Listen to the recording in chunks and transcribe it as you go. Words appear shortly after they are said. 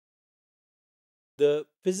The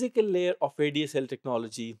physical layer of ADSL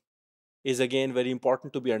technology is again very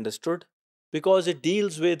important to be understood because it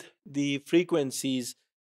deals with the frequencies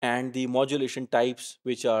and the modulation types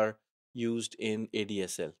which are used in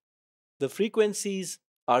ADSL. The frequencies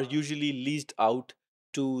are usually leased out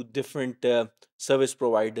to different service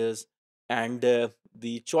providers, and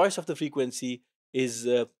the choice of the frequency is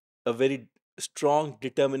a very strong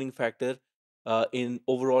determining factor in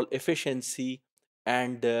overall efficiency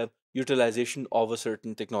and utilization of a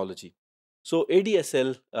certain technology. So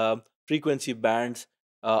ADSL frequency bands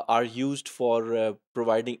are used for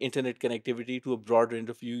providing internet connectivity to a broad range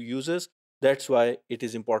of users. That's why it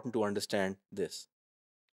is important to understand this.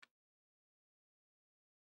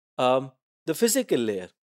 Um, the physical layer,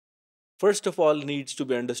 first of all, needs to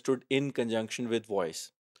be understood in conjunction with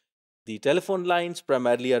voice. The telephone lines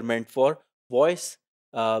primarily are meant for voice.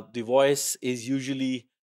 The voice is usually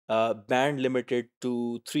band limited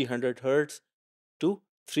to 300 hertz to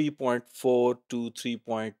 3.4 to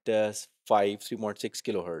 3.5, 3.6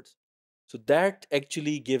 kilohertz. So that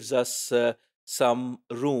actually gives us some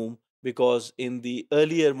room, because in the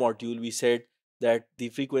earlier module we said that the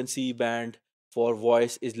frequency band for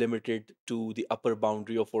voice is limited to the upper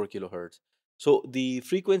boundary of 4 kilohertz. So the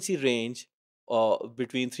frequency range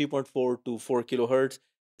between 3.4 to 4 kilohertz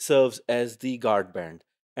serves as the guard band.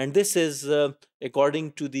 And this is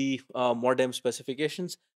according to the modem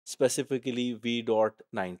specifications, specifically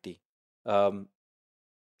V.90. Um,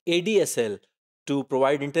 ADSL, to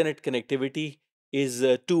provide internet connectivity, is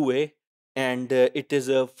two-way, and it is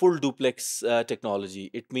a full duplex technology.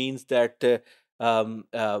 It means that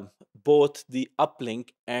both the uplink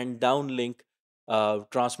and downlink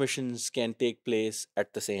transmissions can take place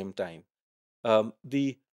at the same time.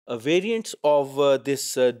 The variants of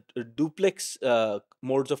this duplex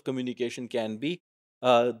modes of communication can be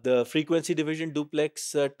the frequency division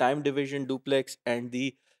duplex, time division duplex, and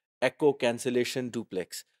the echo cancellation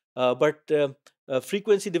duplex. But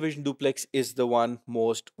frequency division duplex is the one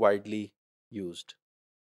most widely used.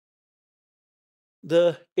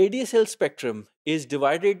 The ADSL spectrum is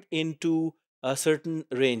divided into certain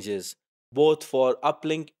ranges, both for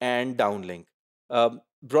uplink and downlink.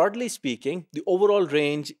 Broadly speaking, the overall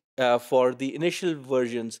range for the initial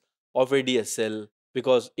versions of ADSL,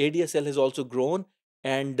 because ADSL has also grown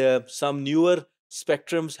and some newer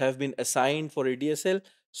spectrums have been assigned for ADSL.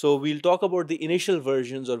 So we'll talk about the initial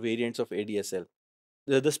versions or variants of ADSL.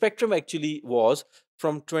 The spectrum actually was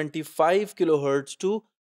from 25 kilohertz to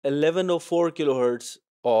 1104 kilohertz,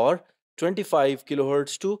 or 25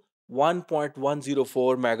 kilohertz to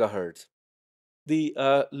 1.104 megahertz. The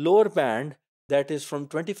lower band, that is from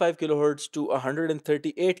 25 kilohertz to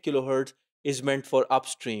 138 kilohertz, is meant for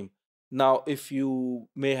upstream. Now, if you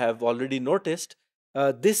may have already noticed,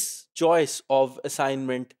 this choice of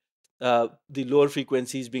assignment, the lower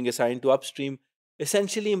frequencies being assigned to upstream,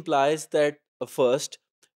 essentially implies that first,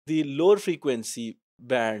 the lower frequency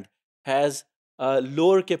band has a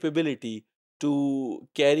lower capability to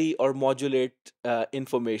carry or modulate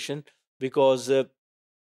information, because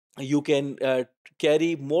you can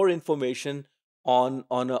carry more information on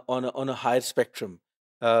a higher spectrum,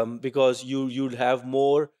 because you'd have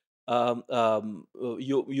more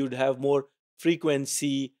you'd have more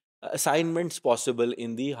frequency assignments possible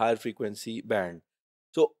in the higher frequency band.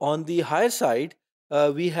 So on the higher side,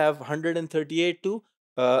 we have 138 to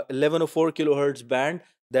 1104 kilohertz band,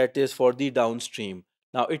 that is for the downstream.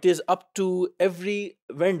 Now it is up to every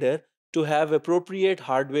vendor to have appropriate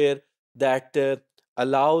hardware that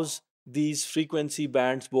allows these frequency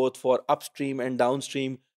bands, both for upstream and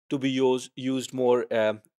downstream, to be used more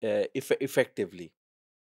effectively.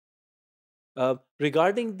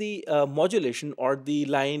 Regarding the modulation or the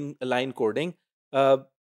line coding, uh,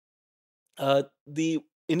 the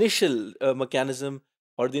initial mechanism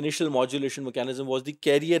or the initial modulation mechanism was the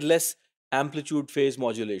carrierless amplitude phase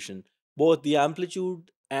modulation. Both the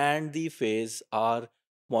amplitude and the phase are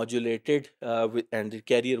modulated, and the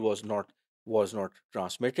carrier was not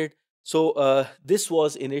transmitted. So this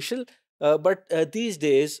was initial, but these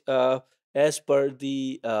days, as per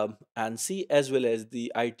the ANSI as well as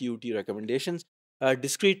the ITUT recommendations,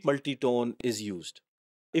 discrete multitone is used.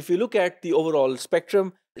 If you look at the overall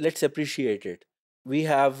spectrum, let's appreciate it. We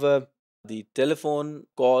have the telephone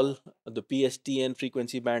call, the PSTN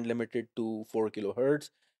frequency band limited to 4 kilohertz.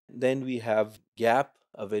 Then we have gap,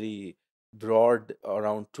 a very broad,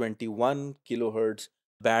 around 21 kilohertz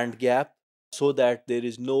band gap, so that there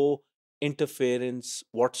is no interference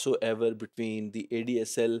whatsoever between the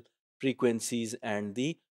ADSL frequencies and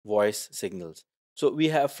the voice signals. So we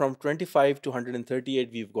have from 25 to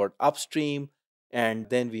 138, we've got upstream, and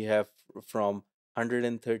then we have from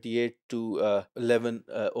 138 to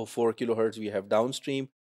 1104 kilohertz we have downstream.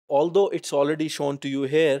 Although it's already shown to you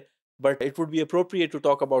here, but it would be appropriate to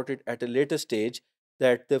talk about it at a later stage,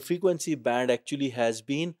 that the frequency band actually has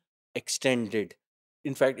been extended.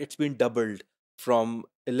 In fact, it's been doubled from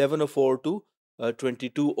 1104 to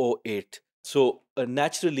 2208. So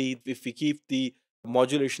naturally, if we keep the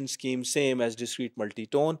modulation scheme same as discrete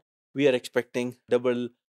multitone, we are expecting double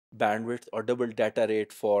bandwidth or double data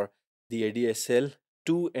rate for the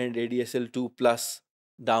ADSL2 and ADSL2 plus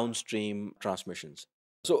downstream transmissions.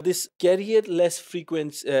 So this carrier-less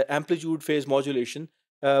frequency amplitude phase modulation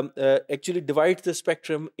actually divides the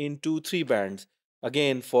spectrum into three bands.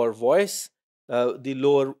 Again, for voice, the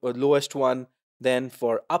lowest one, then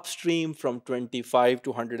for upstream from 25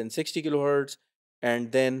 to 160 kilohertz,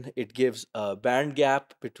 and then it gives a band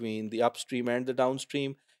gap between the upstream and the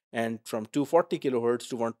downstream, and from 240 kilohertz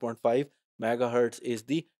to 1.5 megahertz is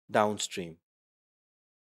the downstream.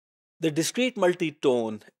 The discrete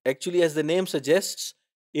multitone, actually, as the name suggests,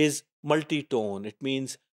 is multitone. It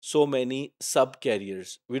means so many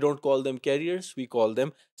subcarriers. We don't call them carriers, we call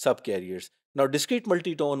them subcarriers. Now, discrete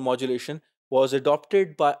multitone modulation was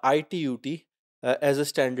adopted by ITUT as a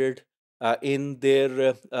standard in their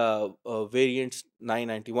variants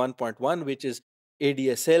 991.1, which is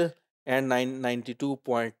ADSL, and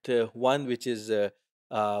 992.1, which is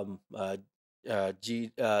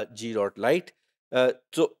G dot light.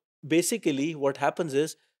 So basically, what happens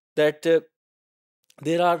is that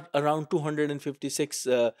there are around 256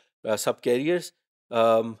 subcarriers,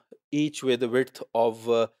 each with a width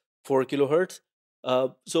of 4 kilohertz.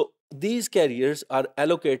 So these carriers are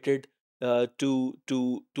allocated to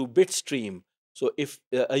bit stream. So if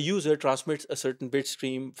a user transmits a certain bit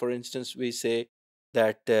stream, for instance, we say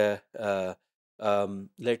that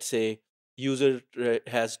let's say user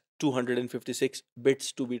has 256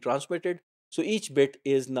 bits to be transmitted. So each bit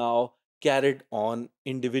is now carried on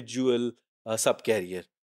individual subcarrier.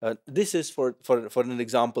 This is for an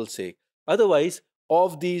example's sake. Otherwise,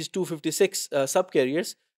 of these 256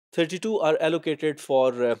 subcarriers, 32 are allocated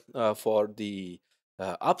for the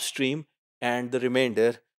upstream, and the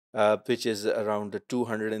remainder, which is around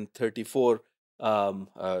 234,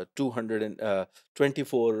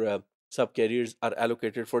 224 subcarriers, are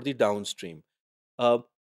allocated for the downstream. Uh,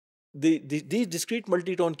 these discrete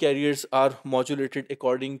multitone carriers are modulated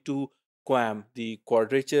according to QAM, the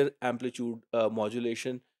quadrature amplitude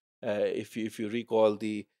modulation. If you recall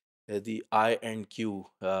the I and Q,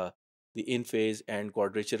 the in phase and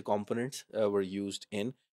quadrature components were used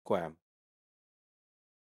in QAM.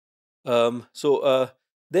 So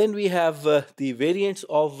then we have the variants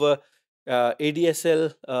of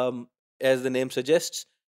ADSL, as the name suggests.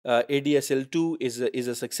 ADSL2 is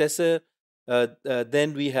a successor.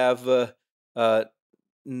 Then we have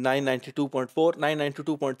 992.4.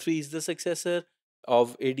 992.3 is the successor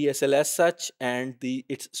of ADSL as such, and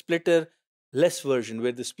its splitter less version,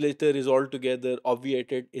 where the splitter is altogether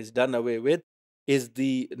obviated, is done away with, is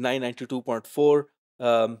the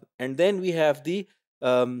 992.4. And then we have the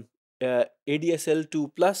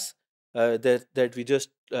ADSL2 plus that we just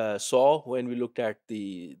saw when we looked at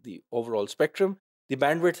the overall spectrum. The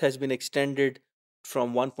bandwidth has been extended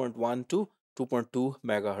from 1.1 to 2.2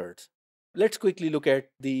 megahertz. Let's quickly look at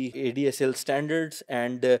the ADSL standards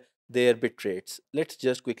and their bit rates. Let's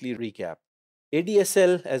just quickly recap.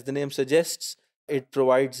 ADSL, as the name suggests, it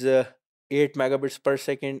provides 8 megabits per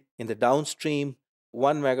second in the downstream,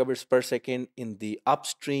 1 megabits per second in the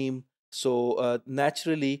upstream. So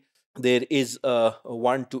naturally, there is a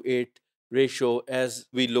 1 to 8 ratio, as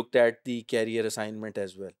we looked at the carrier assignment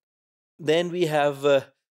as well. Then we have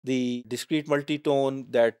the discrete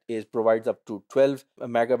multitone that provides up to 12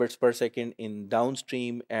 megabits per second in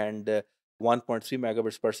downstream and 1.3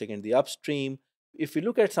 megabits per second in the upstream. If we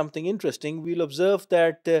look at something interesting, we'll observe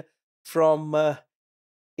that from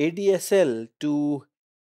ADSL to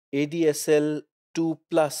ADSL2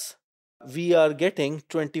 plus, we are getting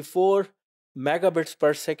 24 megabits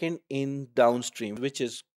per second in downstream, which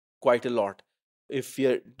is quite a lot. If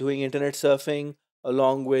you're doing internet surfing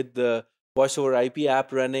along with the voice over IP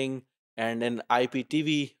app running and an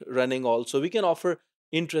IPTV running also, we can offer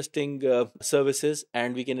interesting services,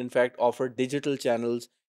 and we can in fact offer digital channels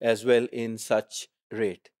as well in such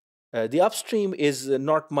rate. The upstream is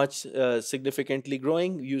not much significantly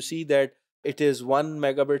growing. You see that it is 1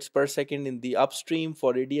 megabits per second in the upstream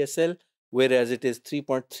for ADSL, whereas it is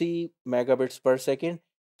 3.3 megabits per second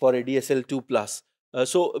for ADSL2 plus.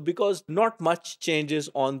 So because not much changes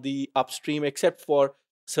on the upstream except for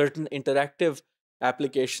certain interactive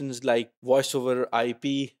applications like voice over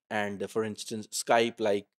IP and, for instance, Skype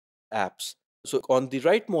like apps. So on the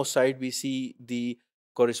rightmost side, we see the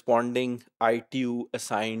corresponding ITU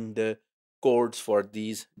assigned codes for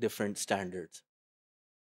these different standards.